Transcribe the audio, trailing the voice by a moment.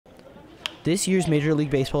This year's Major League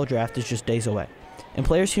Baseball draft is just days away, and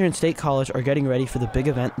players here in State College are getting ready for the big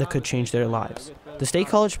event that could change their lives. The State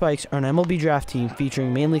College Spikes are an MLB draft team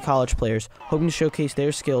featuring mainly college players hoping to showcase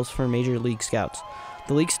their skills for Major League scouts.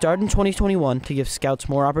 The league started in 2021 to give scouts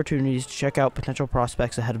more opportunities to check out potential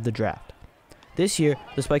prospects ahead of the draft. This year,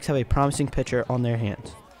 the Spikes have a promising pitcher on their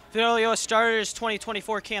hands. Fidel Ulloa started his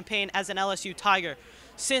 2024 campaign as an LSU Tiger.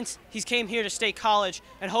 Since he came here to State College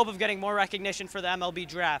in hope of getting more recognition for the MLB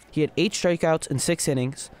draft. He had 8 strikeouts in 6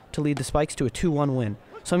 innings to lead the Spikes to a 2-1 win,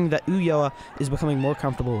 something that Ulloa is becoming more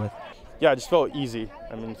comfortable with. Yeah, it just felt easy.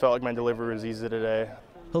 Felt like my delivery was easy today.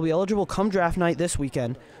 He'll be eligible come draft night this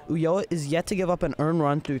weekend. Ulloa is yet to give up an earned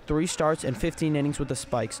run through 3 starts and 15 innings with the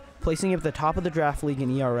Spikes, placing him at the top of the draft league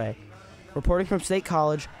in ERA. Reporting from State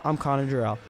College, I'm Jarrell.